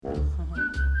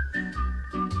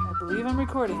believe I'm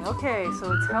recording. Okay,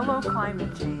 so it's Hello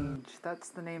Climate Change. That's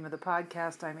the name of the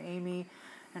podcast. I'm Amy,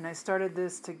 and I started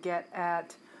this to get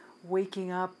at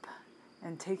waking up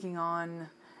and taking on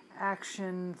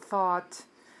action, thought,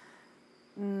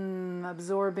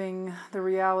 absorbing the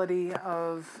reality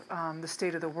of the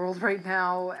state of the world right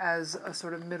now as a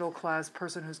sort of middle-class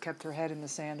person who's kept her head in the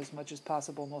sand as much as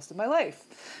possible most of my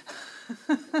life.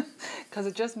 Because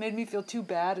it just made me feel too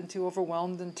bad and too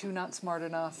overwhelmed and too not smart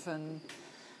enough and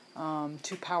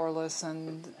too powerless,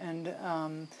 and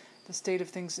the state of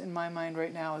things in my mind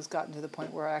right now has gotten to the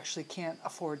point where I actually can't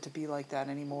afford to be like that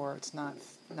anymore. It's not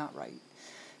right.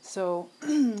 So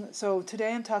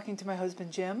today I'm talking to my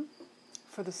husband Jim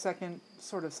for the second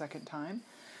time.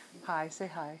 Hi, say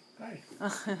hi. Hi.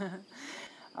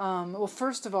 Well,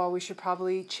 first of all, we should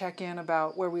probably check in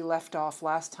about where we left off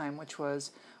last time, which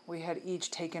was we had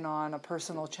each taken on a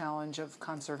personal challenge of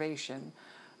conservation.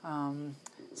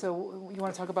 So you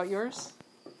want to talk about yours?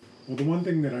 Well, the one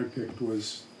thing that I picked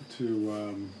was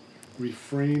to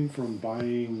refrain from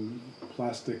buying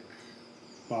plastic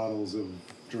bottles of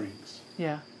drinks.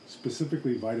 Yeah.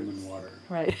 Specifically vitamin water.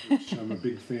 Right. Which I'm a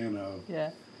big fan of.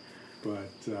 Yeah.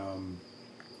 But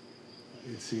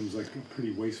it seems like a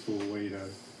pretty wasteful way to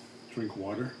drink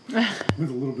water with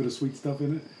a little bit of sweet stuff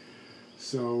in it.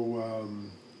 So,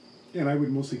 and I would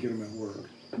mostly get them at work.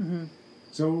 Mm-hmm.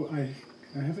 So I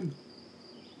haven't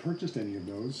purchased any of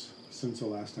those since the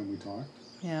last time we talked.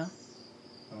 Yeah.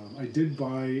 I did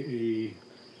buy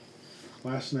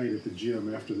last night at the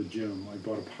gym, after the gym, I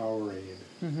bought a Powerade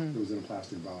that was in a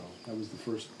plastic bottle. That was the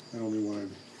first and only one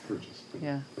I purchased.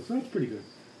 Yeah. So that's pretty good,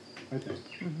 I think.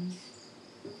 Mm-hmm.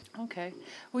 Okay.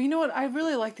 Well, you know what I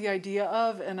really like the idea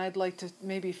of, and I'd like to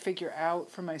maybe figure out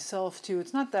for myself too.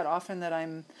 It's not that often that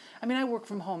I work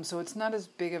from home, so it's not as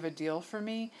big of a deal for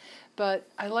me, but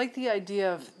I like the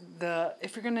idea of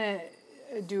if you're going to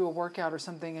do a workout or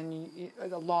something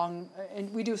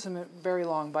and we do some very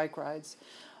long bike rides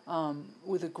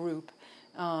with a group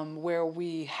where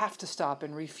we have to stop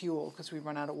and refuel because we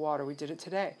run out of water. We did it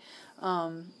today.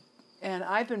 And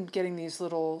I've been getting these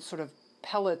little sort of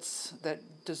pellets that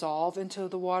dissolve into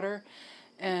the water,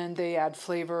 and they add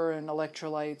flavor and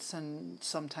electrolytes and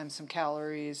sometimes some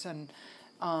calories. And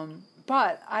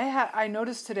but I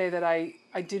noticed today that I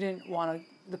didn't want to.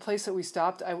 The place that we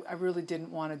stopped, I really didn't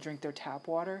want to drink their tap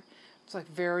water. It's like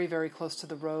very, very close to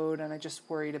the road, and I just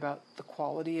worried about the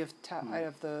quality of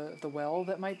the well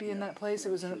that might be in that place.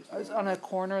 It was on a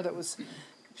corner that was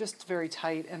just very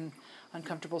tight and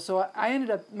uncomfortable. So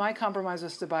my compromise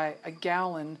was to buy a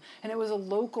gallon, and it was a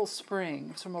local spring.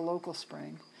 It's from a local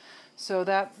spring. So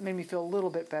that made me feel a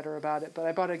little bit better about it. But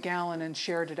I bought a gallon and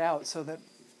shared it out so that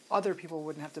other people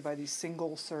wouldn't have to buy these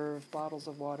single-serve bottles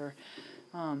of water.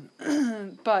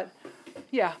 But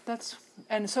yeah,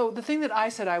 and so the thing that I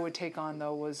said I would take on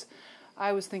though was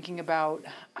I was thinking about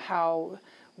how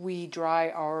we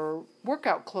dry our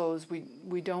workout clothes.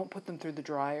 We don't put them through the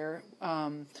dryer.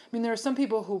 There are some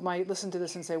people who might listen to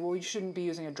this and say, well, you shouldn't be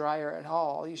using a dryer at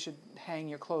all. You should hang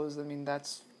your clothes.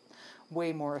 That's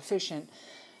way more efficient.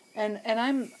 And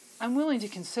I'm willing to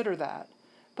consider that.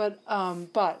 But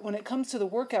when it comes to the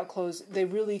workout clothes, they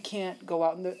really can't go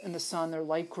out in the sun. They're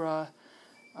Lycra.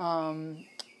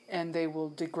 And they will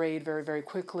degrade very, very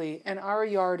quickly. And our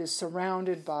yard is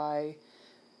surrounded by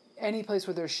any place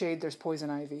where there's shade, there's poison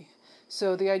ivy.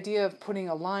 So the idea of putting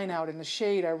a line out in the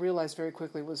shade, I realized very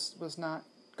quickly was not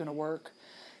going to work.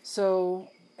 So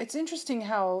it's interesting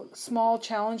how small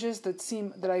challenges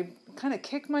that I kind of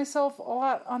kick myself a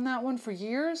lot on that one for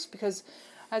years, because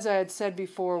as I had said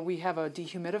before, we have a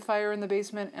dehumidifier in the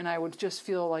basement, and I would just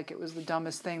feel like it was the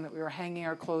dumbest thing that we were hanging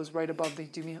our clothes right above the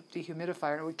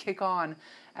dehumidifier. And it would kick on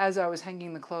as I was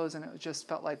hanging the clothes, and it just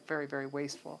felt like very, very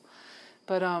wasteful.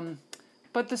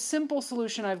 But the simple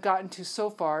solution I've gotten to so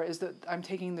far is that I'm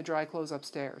taking the dry clothes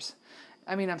upstairs.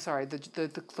 I'm sorry,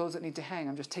 the clothes that need to hang,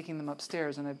 I'm just taking them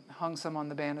upstairs, and I've hung some on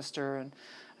the banister, and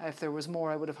if there was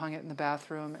more, I would have hung it in the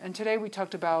bathroom. And today we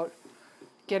talked about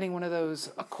getting one of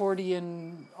those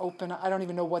accordion open, I don't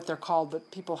even know what they're called,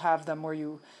 but people have them where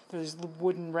there's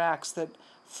wooden racks that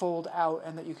fold out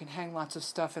and that you can hang lots of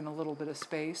stuff in a little bit of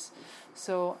space.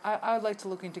 So I would like to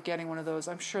look into getting one of those.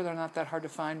 I'm sure they're not that hard to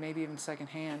find, maybe even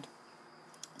secondhand.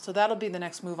 So that'll be the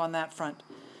next move on that front.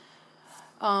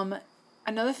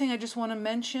 Another thing I just want to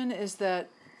mention is that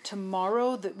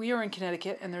tomorrow, that we are in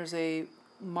Connecticut, and there's a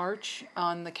march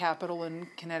on the Capitol in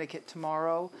Connecticut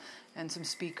tomorrow, and some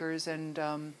speakers, and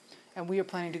we are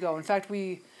planning to go. In fact,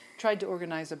 we tried to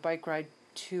organize a bike ride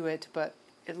to it, but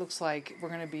it looks like we're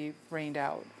going to be rained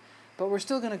out. But we're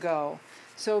still going to go.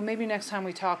 So maybe next time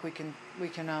we talk, we can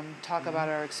talk about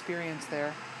our experience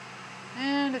there.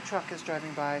 And a truck is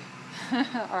driving by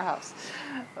our house.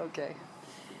 Okay.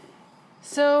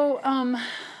 So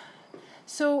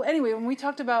anyway, when we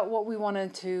talked about what we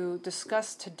wanted to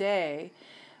discuss today,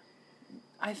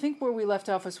 I think where we left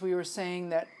off was we were saying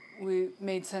that we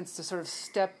made sense to sort of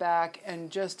step back and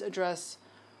just address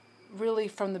really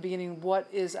from the beginning what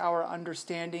is our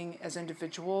understanding as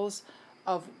individuals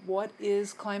of what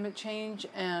is climate change,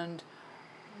 and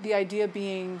the idea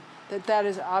being that that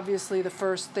is obviously the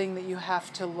first thing that you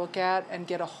have to look at and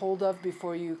get a hold of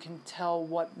before you can tell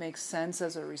what makes sense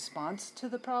as a response to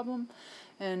the problem.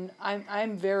 And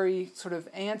I'm very sort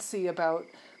of antsy about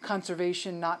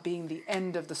conservation not being the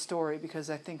end of the story,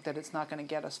 because I think that it's not going to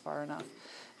get us far enough.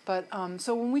 But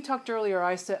so when we talked earlier,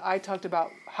 I talked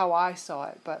about how I saw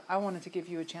it, but I wanted to give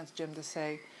you a chance, Jim, to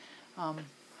say,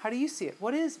 how do you see it?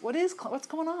 What's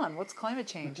going on? What's climate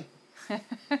change?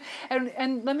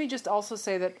 And let me just also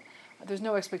say that there's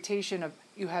no expectation of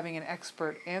you having an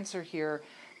expert answer here.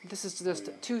 This is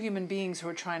just two human beings who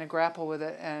are trying to grapple with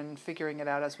it and figuring it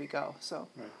out as we go. So,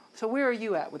 Right. So where are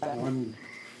you at with that? I'm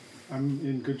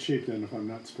in good shape then if I'm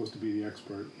not supposed to be the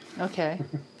expert. Okay,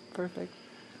 perfect.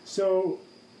 So,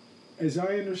 as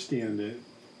I understand it,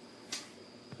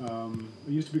 it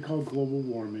used to be called global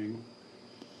warming,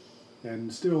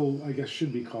 and still, I guess,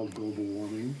 should be called global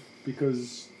warming,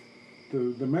 because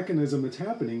the mechanism that's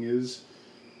happening is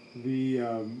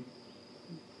the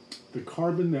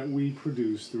carbon that we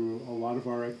produce through a lot of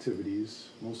our activities,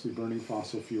 mostly burning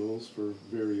fossil fuels for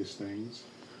various things,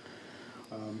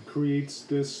 creates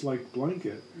this like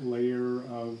blanket layer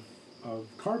of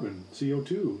carbon,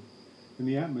 CO2, in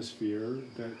the atmosphere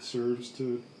that serves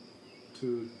to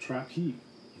trap heat.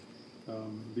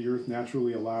 The Earth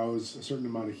naturally allows a certain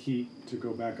amount of heat to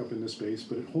go back up into space,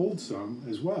 but it holds some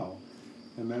as well.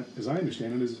 And that, as I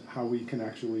understand it, is how we can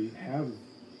actually have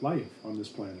life on this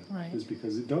planet, Right. is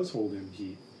because it does hold in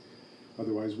heat.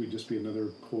 Otherwise, we'd just be another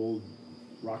cold,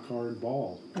 rock-hard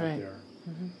ball out Right. there.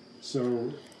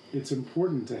 So it's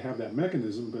important to have that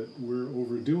mechanism, but we're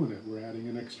overdoing it. We're adding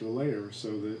an extra layer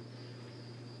so that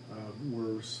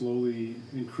we're slowly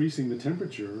increasing the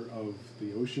temperature of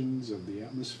the oceans, of the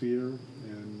atmosphere,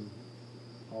 and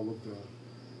all of the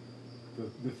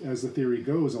as the theory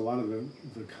goes, a lot of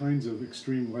the kinds of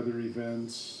extreme weather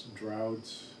events,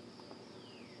 droughts,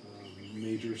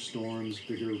 major storms,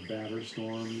 bigger, badder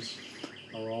storms,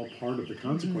 are all part of the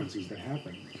consequences that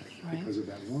happen Right. because of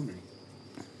that warming.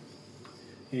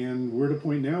 And we're at a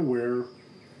point now where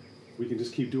we can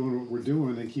just keep doing what we're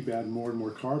doing and keep adding more and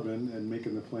more carbon and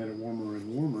making the planet warmer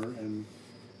and warmer. And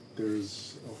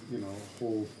there's a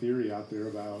whole theory out there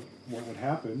about what would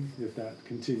happen if that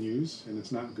continues, and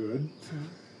it's not good.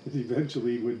 It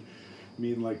eventually would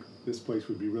mean like this place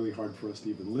would be really hard for us to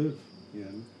even live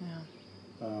in.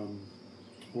 Yeah.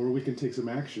 Or we can take some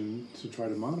action to try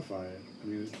to modify it. I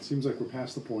mean, it seems like we're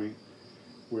past the point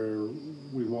where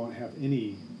we won't have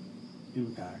any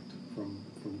impact from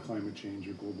climate change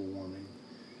or global warming.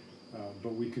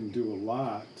 But we can do a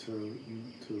lot to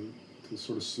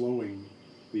sort of slowing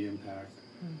the impact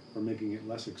or making it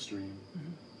less extreme,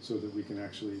 so that we can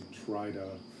actually try to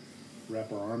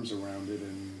wrap our arms around it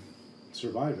and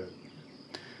survive it.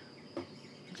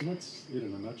 So that's it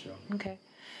in a nutshell. Okay.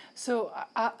 So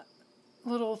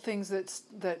little things that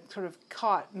sort of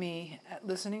caught me at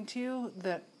listening to you.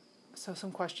 So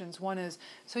some questions. One is,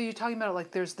 so you're talking about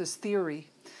like there's this theory,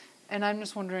 and I'm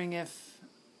just wondering if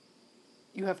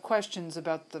you have questions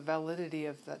about the validity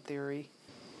of that theory.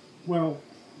 Well,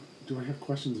 do I have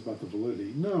questions about the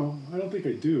validity? No, I don't think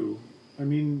I do. I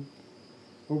mean,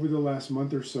 over the last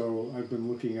month or so, I've been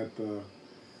looking at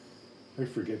I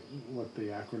forget what the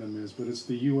acronym is, but it's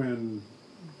the UN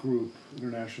group,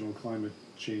 International Climate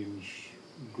Change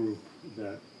Group,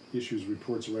 that issues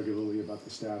reports regularly about the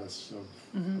status of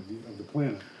the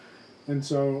planet. And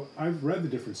so I've read the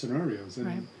different scenarios, and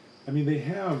Right. I mean,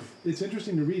 it's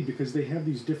interesting to read because they have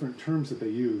these different terms that they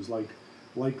use, like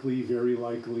likely, very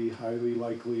likely, highly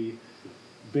likely,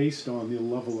 based on the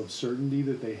level of certainty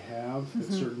that they have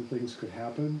that certain things could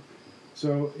happen.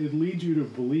 So it leads you to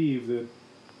believe that,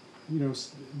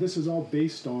 this is all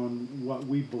based on what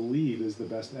we believe is the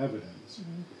best evidence.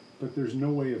 But there's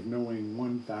no way of knowing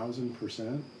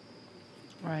 1,000%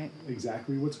 Right.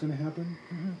 exactly what's going to happen.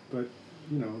 But,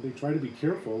 they try to be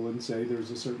careful and say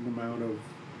there's a certain amount of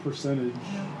percentage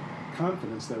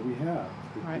confidence that we have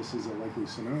that Right. this is a likely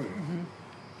scenario.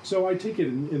 So I take it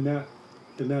in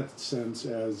that sense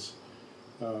as,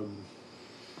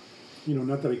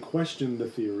 not that I question the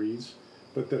theories,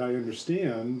 but that I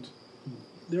understand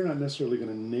they're not necessarily going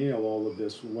to nail all of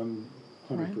this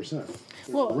 100%. There's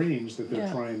Well, a range that they're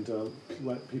yeah. trying to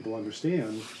let people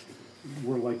understand,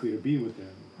 we're likely to be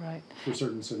within Right. for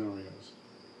certain scenarios.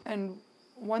 And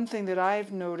one thing that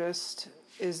I've noticed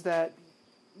is that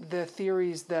the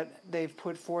theories that they've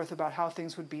put forth about how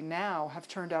things would be now have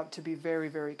turned out to be very,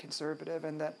 very conservative,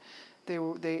 and that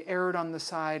they erred on the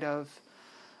side of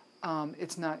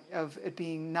it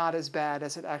being not as bad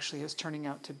as it actually is turning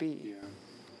out to be. Yeah,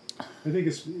 I think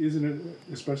isn't it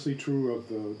especially true of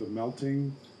the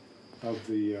melting of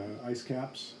the ice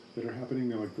caps that are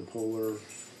happening, like the polar.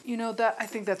 That I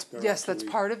think that's that's actually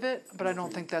part of it, but I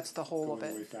don't think that's the whole of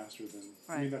going it. way faster than.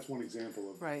 I Right. mean, that's one example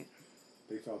of. Right.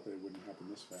 They thought that it wouldn't happen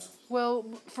this fast. Well,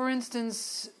 for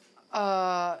instance,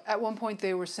 at one point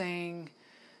they were saying,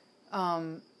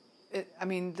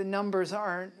 the numbers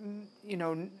aren't,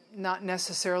 not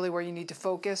necessarily where you need to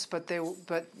focus, but they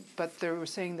were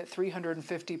saying that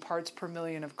 350 parts per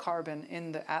million of carbon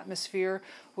in the atmosphere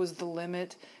was the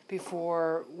limit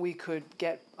before we could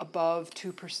get above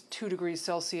 2 degrees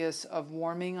Celsius of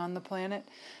warming on the planet,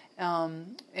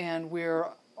 and we're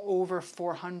over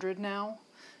 400 now.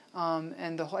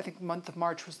 And I think month of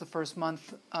March was the first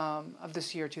month of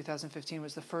this year, 2015,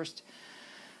 was the first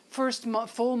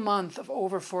full month of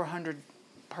over 400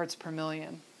 parts per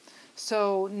million.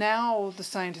 So now the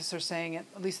scientists are saying,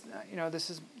 at least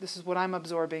this is what I'm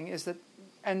absorbing, is that,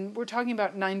 and we're talking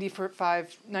about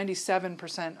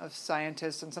 97% of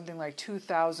scientists and something like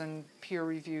 2,000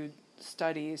 peer-reviewed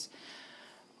studies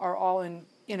are all in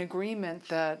agreement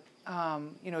that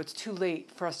it's too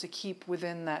late for us to keep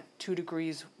within that 2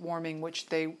 degrees warming, which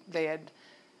they had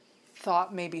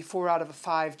thought maybe 4 out of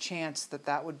 5 chance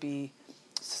that would be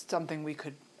something we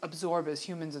could absorb as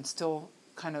humans and still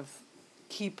kind of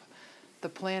keep the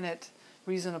planet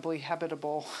reasonably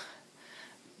habitable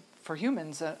for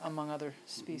humans, among other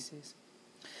species.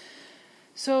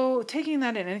 So taking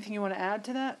that in, anything you want to add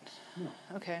to that? No.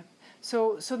 Okay.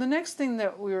 So the next thing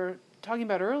that we were talking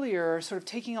about earlier, sort of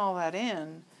taking all that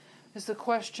in, is the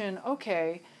question,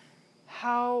 okay,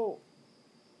 how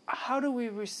do we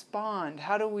respond?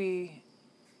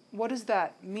 What does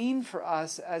that mean for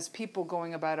us as people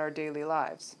going about our daily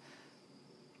lives?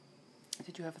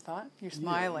 Did you have a thought? You're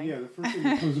smiling. Yeah, the first thing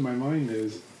that comes to my mind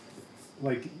is,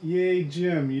 like, yay,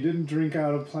 Jim, you didn't drink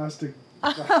out of plastic.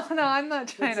 Oh, no, I'm not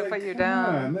trying to put you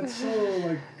down. Man, that's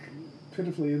so,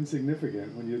 pitifully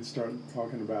insignificant when you start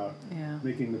talking about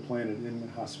making the planet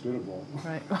inhospitable.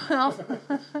 Right. Well,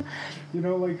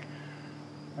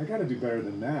 I got to do better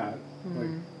than that.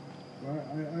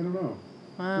 I don't know.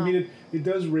 wow. I mean, it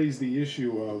does raise the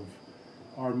issue of,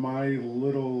 are my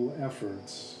little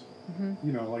efforts,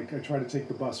 I try to take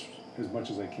the bus as much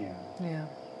as I can. Yeah.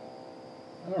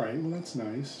 All right, well, that's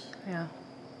nice. Yeah.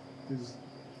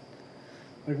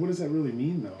 What does that really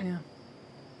mean, though? Yeah.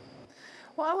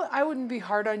 Well, I wouldn't be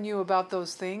hard on you about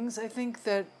those things. I think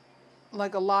that,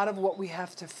 a lot of what we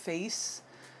have to face,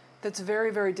 that's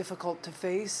very, very difficult to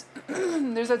face.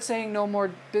 There's that saying, no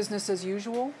more business as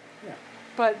usual. Yeah.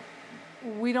 But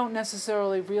we don't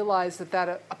necessarily realize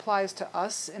that applies to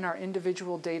us in our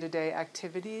individual day-to-day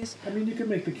activities. I mean, you can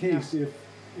make the case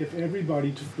if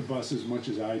everybody took the bus as much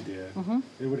as I did,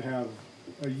 it would have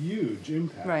a huge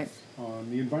impact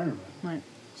on the environment. Right.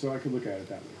 So I could look at it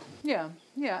that way too. Yeah,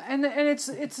 yeah, and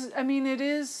it's. I mean, it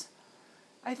is.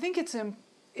 I think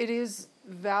it is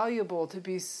valuable to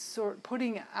be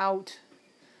putting out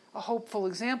a hopeful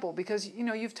example, because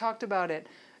you've talked about it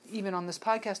even on this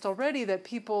podcast already,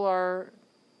 that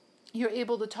you're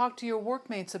able to talk to your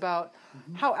workmates about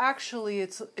how actually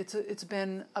it's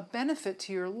been a benefit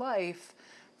to your life,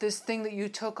 this thing that you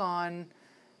took on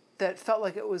that felt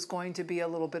like it was going to be a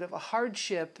little bit of a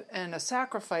hardship and a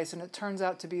sacrifice, and it turns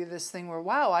out to be this thing where,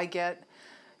 wow, I get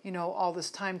all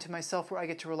this time to myself where I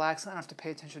get to relax and I don't have to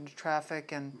pay attention to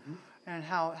traffic, and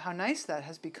how nice that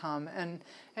has become, and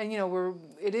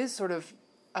it is sort of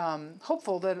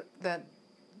hopeful that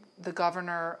the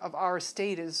governor of our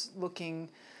state is looking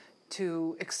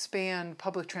to expand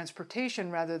public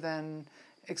transportation rather than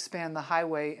expand the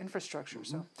highway infrastructure.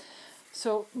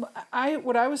 So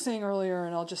what I was saying earlier,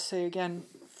 and I'll just say again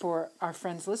for our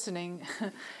friends listening,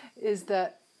 is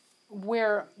that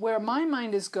where my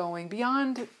mind is going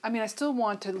beyond, I mean, I still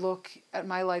want to look at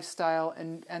my lifestyle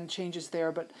and changes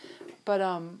there, but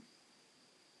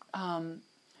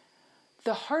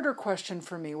the harder question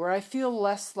for me, where I feel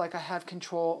less like I have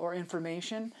control or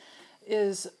information,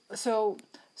 is so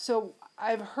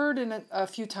I've heard a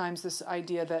few times this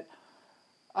idea that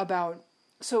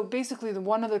so basically the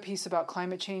one other piece about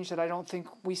climate change that I don't think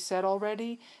we said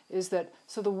already is that,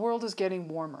 so the world is getting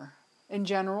warmer in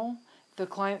general. The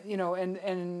climate,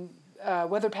 and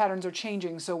weather patterns are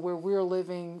changing. So where we're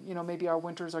living, maybe our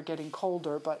winters are getting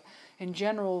colder, but in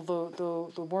general,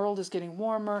 the world is getting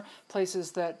warmer.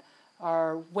 Places that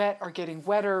are wet are getting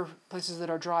wetter. Places that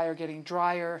are dry are getting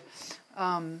drier.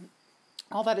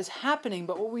 All that is happening,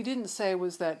 but what we didn't say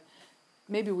was that,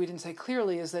 maybe we didn't say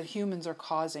clearly, is that humans are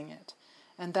causing it.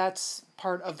 And that's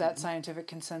part of that scientific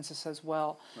consensus as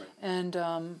well. Right.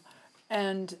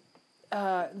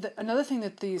 Another thing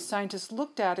that these scientists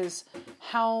looked at is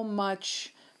how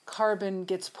much carbon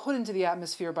gets put into the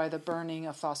atmosphere by the burning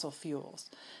of fossil fuels.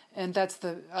 And that's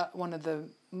one of the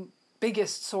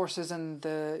biggest sources in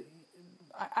the...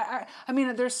 I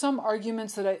mean, there's some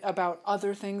arguments about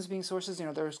other things being sources.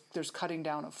 There's cutting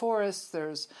down of forests.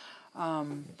 There's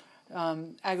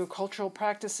agricultural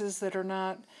practices that are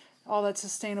not all that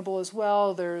sustainable as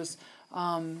well. There's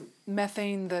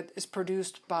methane that is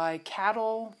produced by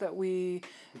cattle that we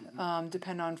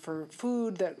depend on for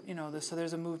food. So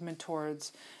there's a movement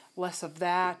towards less of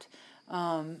that.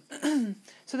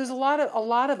 So there's a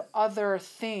lot of other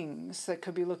things that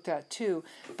could be looked at too,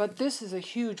 but this is a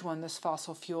huge one, this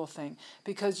fossil fuel thing,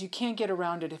 because you can't get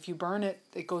around it. If you burn it,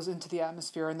 it goes into the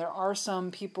atmosphere, and there are some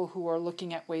people who are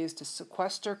looking at ways to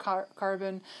sequester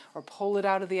carbon or pull it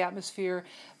out of the atmosphere,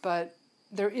 but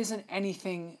there isn't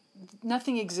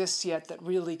nothing exists yet that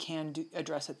really can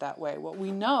address it that way. What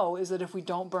we know is that if we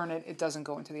don't burn it, it doesn't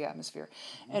go into the atmosphere.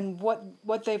 And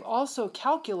what they've also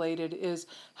calculated is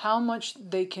how much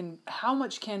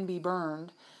can be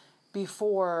burned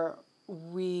before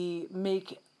we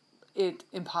make it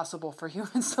impossible for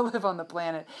humans to live on the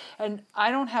planet. And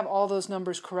I don't have all those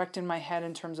numbers correct in my head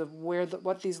in terms of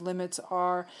what these limits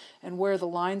are and where the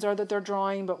lines are that they're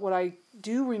drawing, but what I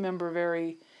do remember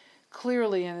very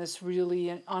clearly, and it's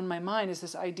really on my mind, is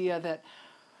this idea that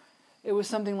it was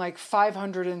something like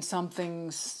 500 and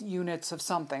something units of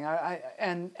something,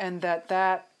 and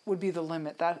that would be the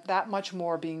limit, that much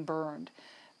more being burned.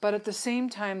 But at the same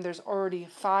time, there's already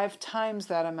 5 times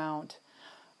that amount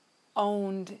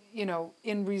owned,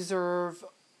 in reserve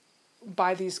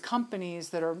by these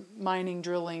companies that are mining,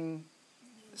 drilling,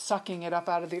 sucking it up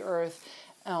out of the earth,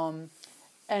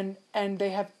 and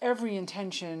they have every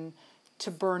intention to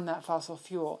burn that fossil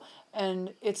fuel.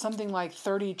 And it's something like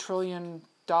 $30 trillion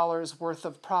worth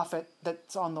of profit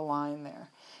that's on the line there.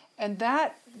 And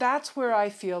that's where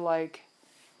I feel like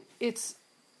it's,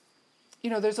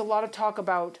 there's a lot of talk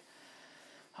about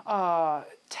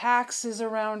taxes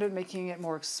around it, making it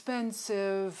more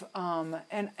expensive,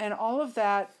 and all of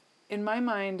that, in my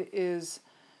mind,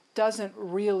 doesn't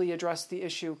really address the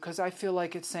issue, because I feel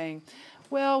like it's saying,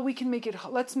 well,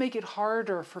 let's make it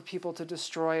harder for people to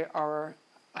destroy our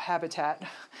habitat,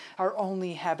 our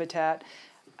only habitat.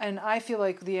 And I feel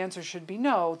like the answer should be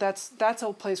no. That's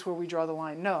a place where we draw the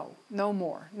line. No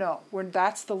more. No.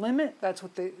 That's the limit. That's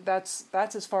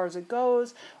as far as it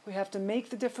goes. We have to make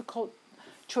the difficult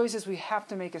choices. We have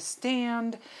to make a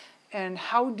stand. And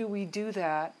how do we do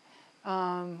that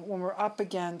when we're up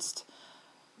against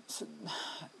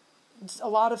a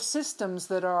lot of systems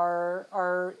that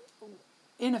are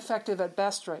ineffective at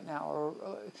best right now, or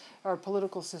our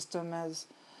political system has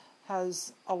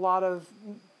a lot of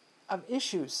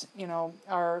issues.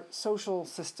 Our social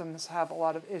systems have a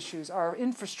lot of issues. Our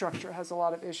infrastructure has a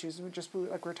lot of issues.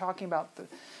 We're talking about the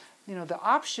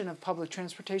option of public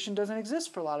transportation doesn't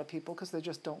exist for a lot of people because they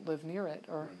just don't live near it,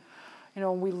 or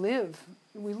we live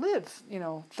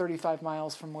 35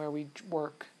 miles from where we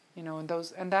work. And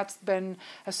that's been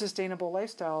a sustainable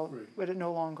lifestyle, right, but it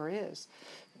no longer is.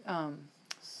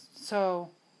 But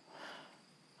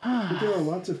there are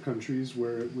lots of countries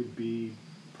where it would be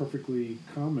perfectly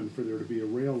common for there to be a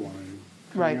rail line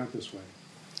coming out this way.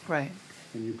 Right.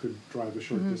 And you could drive a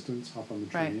short distance, hop on the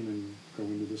train, and go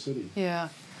into the city. Yeah.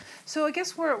 So I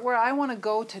guess where I want to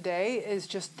go today is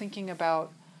just thinking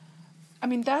about,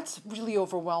 that's really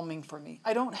overwhelming for me.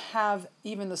 I don't have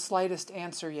even the slightest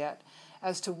answer yet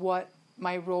as to what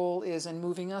my role is in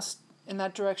moving us in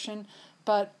that direction,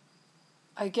 but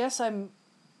I guess I'm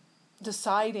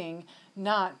deciding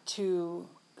not to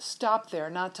stop there,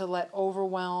 not to let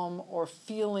overwhelm or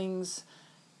feelings,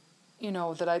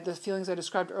 the feelings I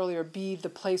described earlier, be the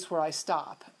place where I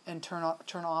stop and turn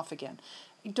off again.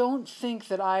 I don't think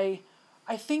that I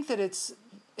think that it's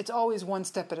always one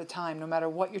step at a time, no matter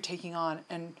what you're taking on.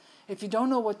 And if you don't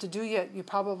know what to do yet, you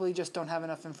probably just don't have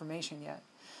enough information yet.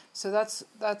 So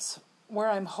that's where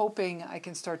I'm hoping I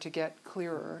can start to get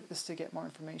clearer, is to get more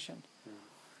information.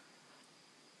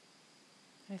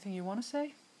 Anything you want to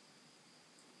say?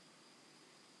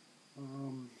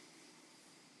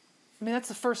 That's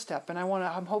the first step, and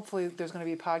I'm hopefully there's going to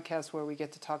be a podcast where we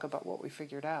get to talk about what we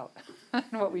figured out, and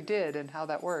what we did, and how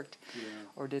that worked,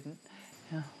 or didn't.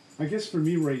 Yeah. I guess for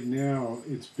me right now,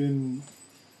 it's been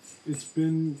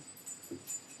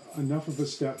enough of a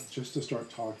step just to start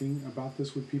talking about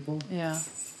this with people. Yeah.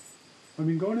 I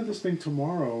mean, going to this thing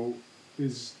tomorrow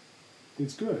is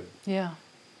good. Yeah.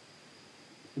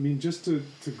 I mean, just to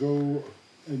go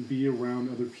and be around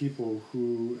other people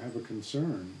who have a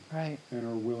concern Right. and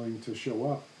are willing to show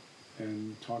up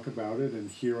and talk about it and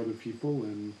hear other people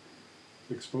and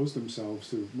expose themselves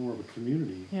to more of a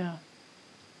community. Yeah.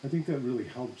 I think that really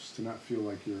helps to not feel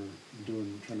like you're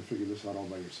trying to figure this out all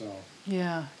by yourself.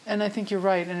 Yeah, and I think you're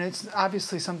right, and it's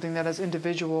obviously something that as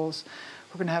individuals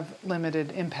we're going to have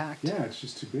limited impact. Yeah, it's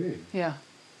just too big. Yeah.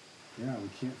 Yeah, we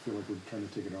can't feel like we're trying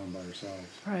to take it on by ourselves.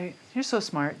 Right. You're so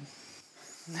smart.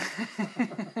 Well,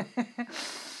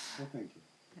 thank you.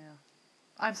 Yeah.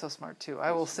 I'm so smart too, I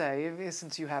will say,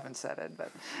 since you haven't said it,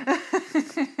 but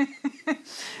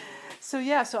So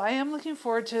yeah, so I am looking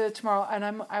forward to tomorrow,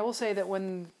 and I will say that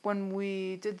when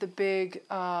we did the big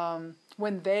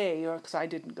because I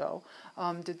didn't go,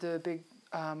 did the big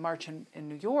march in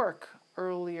New York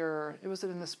earlier. Was it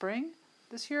in the spring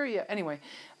this year? Yeah. Anyway,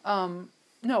 no,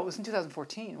 it was in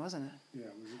 2014, wasn't it? Yeah,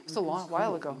 It's a long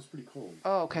while ago. It was pretty cold.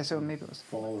 Oh, okay, so maybe it was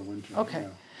Fall or winter. Okay. Yeah.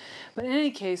 But in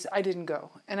any case, I didn't go.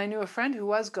 And I knew a friend who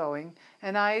was going,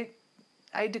 and I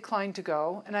declined to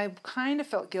go, and I kind of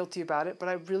felt guilty about it, but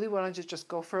I really wanted to just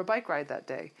go for a bike ride that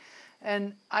day.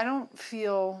 And I don't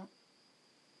feel...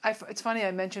 it's funny,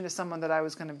 I mentioned to someone that I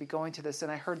was going to be going to this,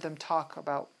 and I heard them talk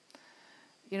about,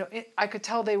 I could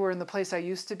tell they were in the place I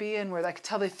used to be in, where I could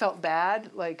tell they felt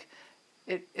bad, like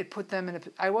it put them in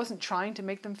I wasn't trying to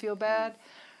make them feel bad,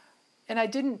 and I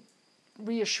didn't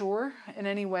reassure in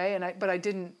any way, but I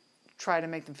didn't try to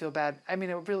make them feel bad. I mean,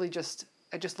 it really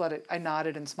I just let it, I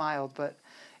nodded and smiled, but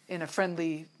in a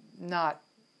friendly, not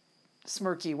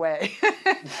smirky way.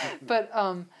 But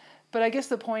I guess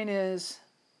the point is,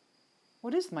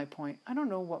 what is my point? I don't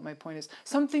know what my point is.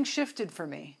 Something shifted for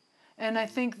me. And I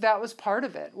think that was part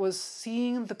of it, was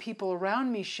seeing the people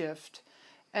around me shift.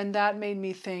 And that made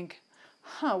me think,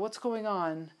 what's going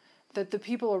on? That the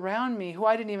people around me, who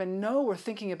I didn't even know were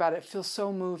thinking about it, feel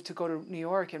so moved to go to New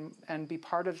York and be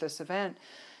part of this event.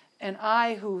 And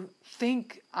I, who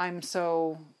think I'm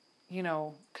so,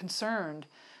 concerned,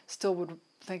 still would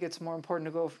think it's more important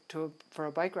to go for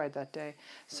a bike ride that day.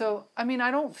 So, I mean,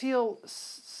 I don't feel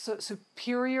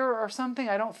superior or something.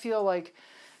 I don't feel like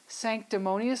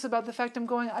sanctimonious about the fact I'm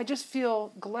going. I just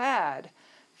feel glad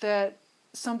that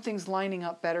something's lining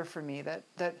up better for me,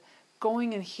 that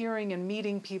going and hearing and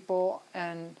meeting people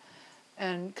and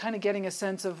kind of getting a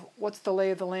sense of what's the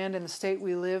lay of the land in the state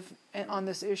we live in on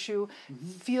this issue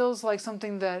feels like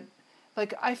something that,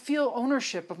 like, I feel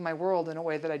ownership of my world in a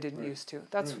way that I didn't used to.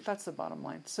 That's the bottom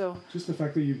line. So just the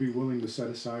fact that you'd be willing to set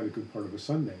aside a good part of a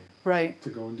Sunday to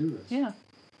go and do this. Yeah.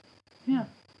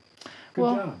 Good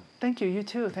job. Thank you. You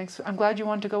too. Thanks. I'm glad you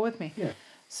wanted to go with me. Yeah.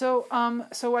 So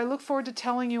I look forward to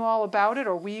telling you all about it,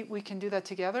 or we can do that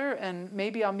together, and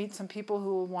maybe I'll meet some people who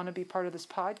will want to be part of this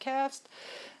podcast,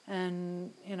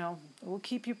 and we'll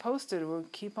keep you posted. We'll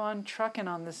keep on trucking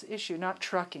on this issue, not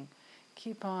trucking,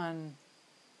 keep on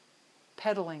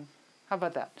pedaling. How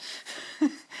about that?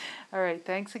 All right,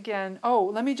 thanks again. Oh,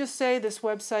 let me just say this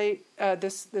website,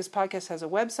 this podcast has a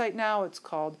website now. It's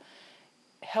called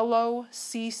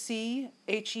HelloCC,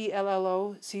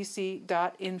 HELLOCC.info,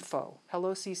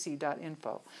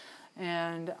 HelloCC.info.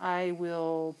 And I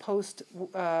will post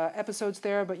episodes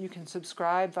there, but you can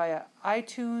subscribe via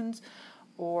iTunes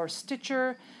or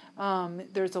Stitcher.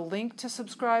 There's a link to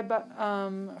subscribe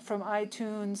from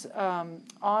iTunes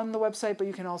on the website, but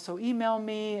you can also email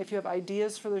me. If you have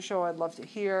ideas for the show, I'd love to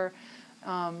hear.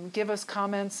 Give us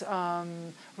comments,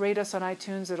 rate us on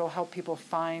iTunes. It'll help people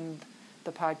find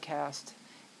the podcast.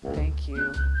 Thank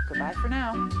you. Goodbye for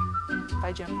now.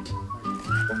 Bye, Jim.